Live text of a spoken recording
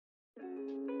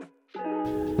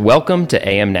Welcome to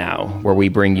AM Now, where we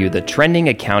bring you the trending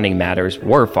accounting matters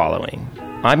we're following.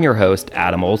 I'm your host,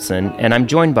 Adam Olson, and I'm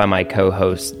joined by my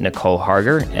co-hosts, Nicole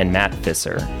Harger and Matt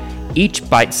Fisser. Each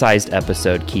bite-sized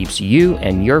episode keeps you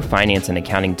and your finance and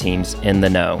accounting teams in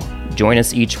the know. Join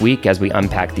us each week as we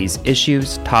unpack these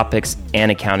issues, topics,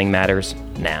 and accounting matters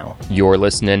now. You're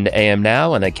listening to AM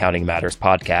Now, an Accounting Matters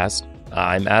podcast.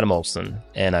 I'm Adam Olson,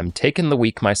 and I'm taking the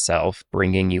week myself,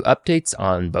 bringing you updates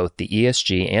on both the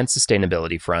ESG and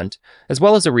sustainability front, as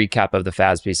well as a recap of the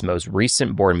FASB's most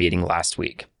recent board meeting last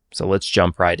week. So let's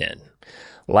jump right in.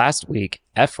 Last week,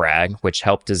 EFRAG, which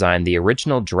helped design the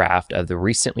original draft of the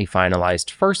recently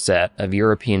finalized first set of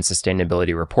European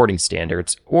Sustainability Reporting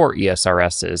Standards, or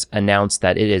ESRSs, announced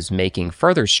that it is making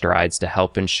further strides to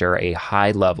help ensure a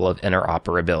high level of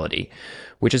interoperability,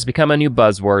 which has become a new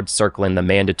buzzword circling the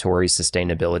mandatory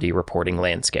sustainability reporting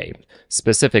landscape.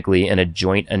 Specifically, in a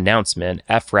joint announcement,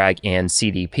 EFRAG and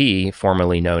CDP,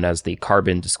 formerly known as the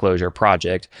Carbon Disclosure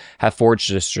Project, have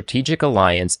forged a strategic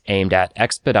alliance aimed at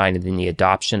expediting the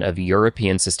adoption of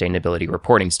European sustainability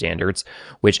reporting standards,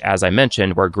 which, as I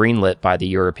mentioned, were greenlit by the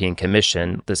European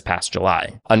Commission this past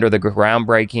July. Under the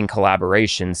groundbreaking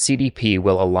collaboration, CDP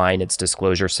will align its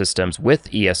disclosure systems with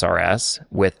ESRS,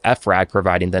 with EFRAG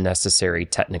providing the necessary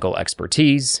technical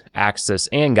expertise, access,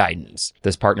 and guidance.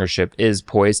 This partnership is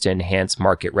poised to enhance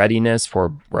market readiness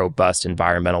for robust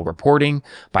environmental reporting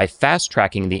by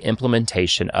fast-tracking the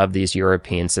implementation of these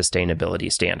European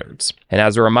sustainability standards. And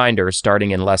as a reminder,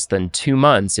 starting in less than 2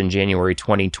 months in January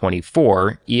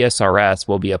 2024, ESRS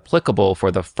will be applicable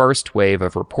for the first wave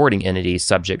of reporting entities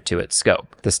subject to its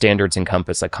scope. The standards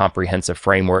encompass a comprehensive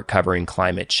framework covering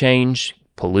climate change,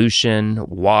 pollution,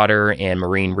 water and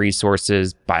marine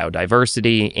resources,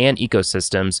 biodiversity, and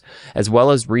ecosystems, as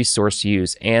well as resource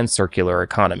use and circular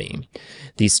economy.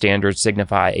 These standards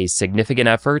signify a significant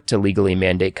effort to legally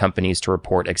mandate companies to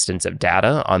report extensive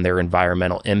data on their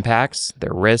environmental impacts,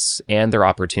 their risks, and their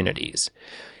opportunities.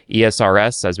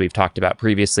 ESRS, as we've talked about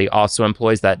previously, also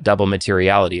employs that double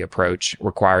materiality approach,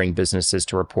 requiring businesses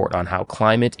to report on how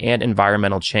climate and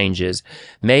environmental changes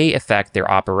may affect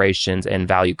their operations and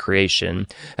value creation,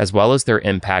 as well as their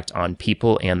impact on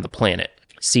people and the planet.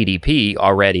 CDP,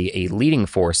 already a leading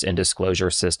force in disclosure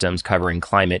systems covering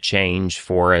climate change,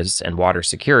 forest, and water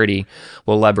security,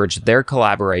 will leverage their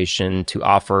collaboration to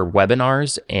offer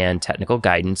webinars and technical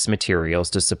guidance materials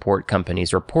to support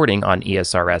companies reporting on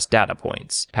ESRS data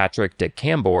points. Patrick de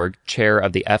Camborg, chair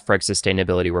of the EFRAG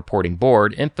Sustainability Reporting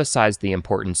Board, emphasized the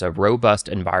importance of robust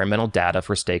environmental data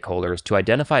for stakeholders to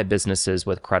identify businesses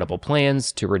with credible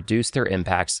plans to reduce their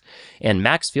impacts, and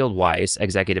Maxfield Weiss,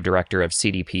 executive director of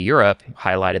CDP Europe,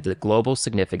 highlighted the global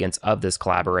significance of this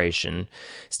collaboration,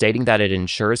 stating that it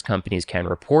ensures companies can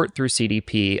report through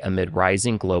CDP amid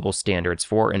rising global standards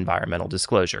for environmental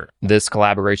disclosure. This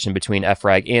collaboration between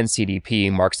EFRAG and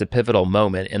CDP marks a pivotal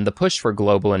moment in the push for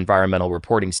global environmental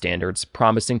reporting standards,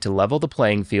 promising to level the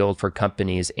playing field for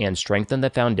companies and strengthen the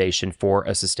foundation for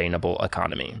a sustainable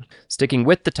economy. Sticking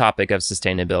with the topic of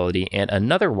sustainability, and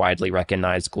another widely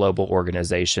recognized global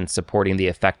organization supporting the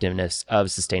effectiveness of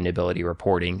sustainability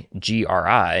reporting, GRI,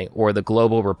 or the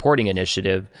Global Reporting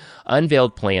Initiative,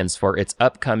 unveiled plans for its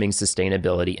upcoming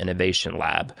Sustainability Innovation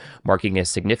Lab, marking a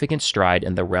significant stride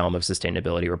in the realm of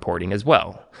sustainability reporting as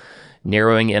well.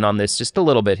 Narrowing in on this just a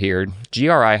little bit here,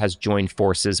 GRI has joined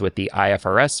forces with the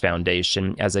IFRS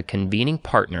Foundation as a convening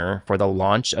partner for the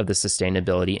launch of the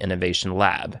Sustainability Innovation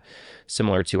Lab.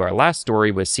 Similar to our last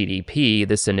story with CDP,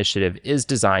 this initiative is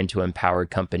designed to empower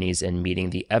companies in meeting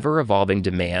the ever-evolving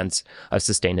demands of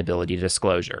sustainability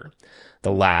disclosure.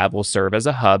 The lab will serve as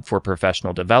a hub for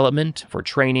professional development, for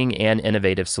training, and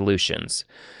innovative solutions.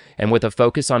 And with a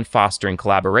focus on fostering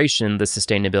collaboration, the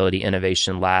Sustainability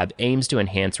Innovation Lab aims to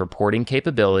enhance reporting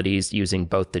capabilities using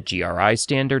both the GRI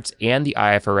standards and the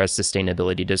IFRS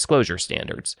Sustainability Disclosure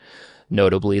Standards.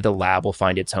 Notably, the lab will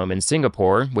find its home in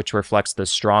Singapore, which reflects the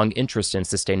strong interest in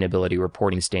sustainability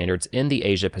reporting standards in the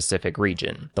Asia-Pacific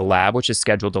region. The lab, which is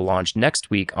scheduled to launch next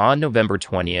week on November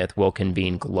 20th, will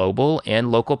convene global and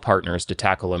local partners to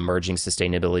tackle emerging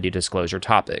sustainability disclosure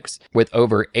topics. With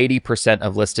over 80%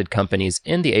 of listed companies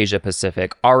in the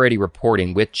Asia-Pacific already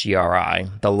reporting with GRI,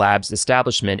 the lab's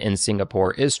establishment in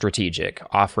Singapore is strategic,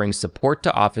 offering support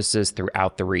to offices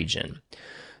throughout the region.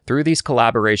 Through these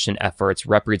collaboration efforts,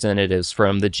 representatives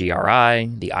from the GRI,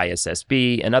 the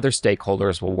ISSB, and other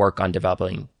stakeholders will work on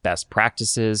developing best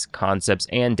practices, concepts,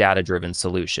 and data-driven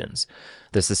solutions.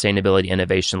 The Sustainability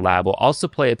Innovation Lab will also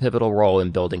play a pivotal role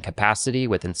in building capacity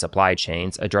within supply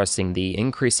chains, addressing the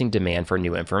increasing demand for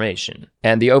new information.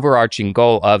 And the overarching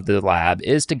goal of the lab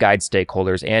is to guide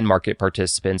stakeholders and market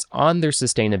participants on their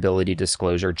sustainability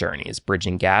disclosure journeys,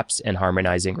 bridging gaps and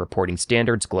harmonizing reporting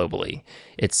standards globally.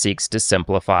 It seeks to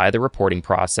simplify the reporting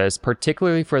process,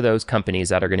 particularly for those companies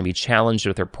that are going to be challenged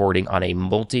with reporting on a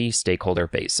multi-stakeholder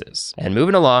basis. And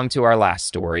moving along to our last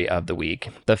story of the week,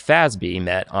 the FASB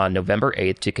met on November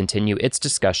 8th to continue its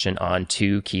discussion on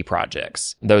two key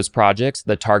projects. Those projects,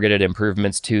 the targeted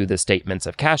improvements to the statements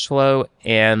of cash flow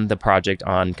and the project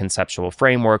on conceptual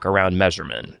framework around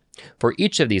measurement. For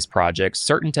each of these projects,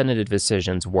 certain tentative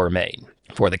decisions were made.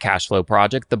 For the cash flow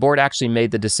project, the board actually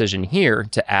made the decision here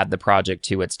to add the project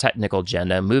to its technical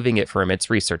agenda, moving it from its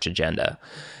research agenda.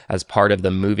 As part of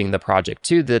the moving the project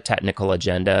to the technical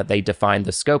agenda, they defined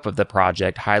the scope of the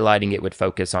project, highlighting it would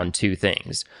focus on two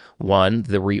things. One,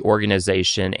 the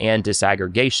reorganization and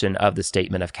disaggregation of the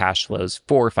statement of cash flows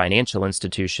for financial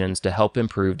institutions to help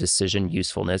improve decision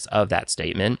usefulness of that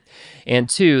statement. And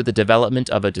two, the development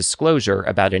of a disclosure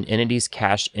about an entity's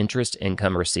cash interest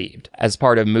income received. As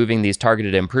part of moving these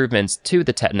targeted improvements to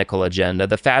the technical agenda,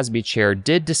 the FASB chair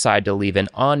did decide to leave an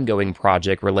ongoing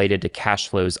project related to cash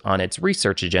flows on its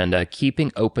research agenda,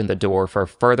 keeping open the door for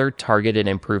further targeted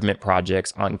improvement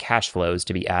projects on cash flows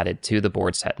to be added to the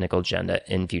board's technical agenda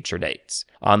in future dates.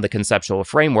 On the conceptual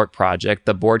framework project,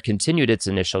 the board continued its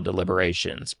initial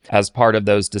deliberations. As part of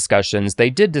those discussions,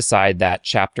 they did decide that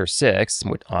Chapter 6,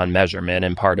 on measurement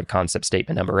and part of Concept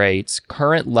Statement Number 8's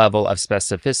current level of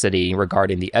specificity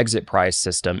regarding the exit price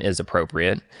system is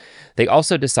appropriate. They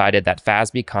also decided that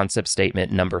FASB Concept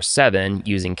Statement Number 7,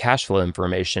 using cash flow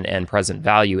information and present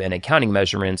value in accounting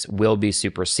measurements, will be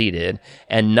superseded,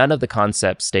 and none of the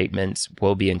concept statements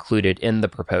will be included in the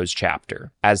proposed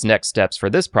chapter. As next steps for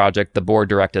this project, the board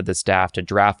directed the staff to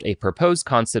draft a proposed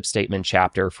concept statement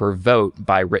chapter for vote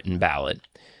by written ballot.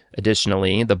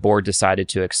 Additionally, the board decided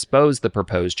to expose the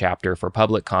proposed chapter for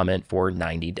public comment for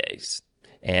 90 days.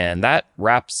 And that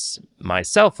wraps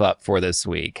myself up for this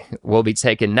week. We'll be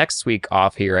taking next week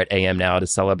off here at AM Now to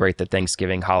celebrate the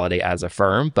Thanksgiving holiday as a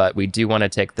firm, but we do want to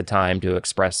take the time to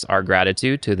express our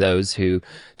gratitude to those who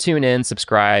tune in,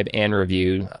 subscribe, and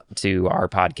review to our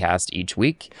podcast each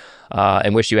week,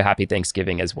 and wish you a happy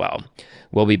Thanksgiving as well.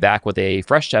 We'll be back with a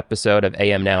fresh episode of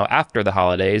AM Now after the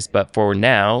holidays, but for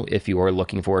now, if you are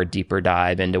looking for a deeper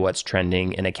dive into what's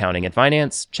trending in accounting and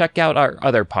finance, check out our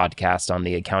other podcast on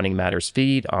the Accounting Matters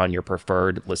feed on your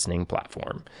preferred listening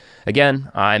platform.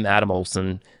 Again, I'm Adam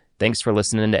Olson. Thanks for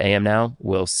listening to AM Now.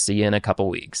 We'll see you in a couple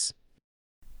weeks.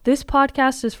 This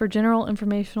podcast is for general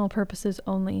informational purposes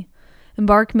only.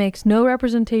 Embark makes no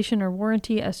representation or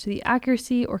warranty as to the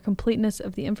accuracy or completeness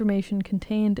of the information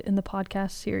contained in the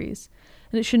podcast series,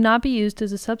 and it should not be used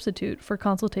as a substitute for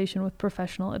consultation with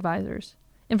professional advisors.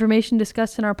 Information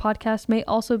discussed in our podcast may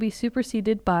also be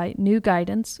superseded by new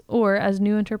guidance or as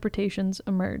new interpretations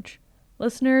emerge.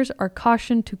 Listeners are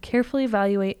cautioned to carefully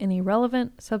evaluate any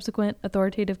relevant, subsequent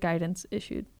authoritative guidance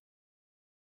issued.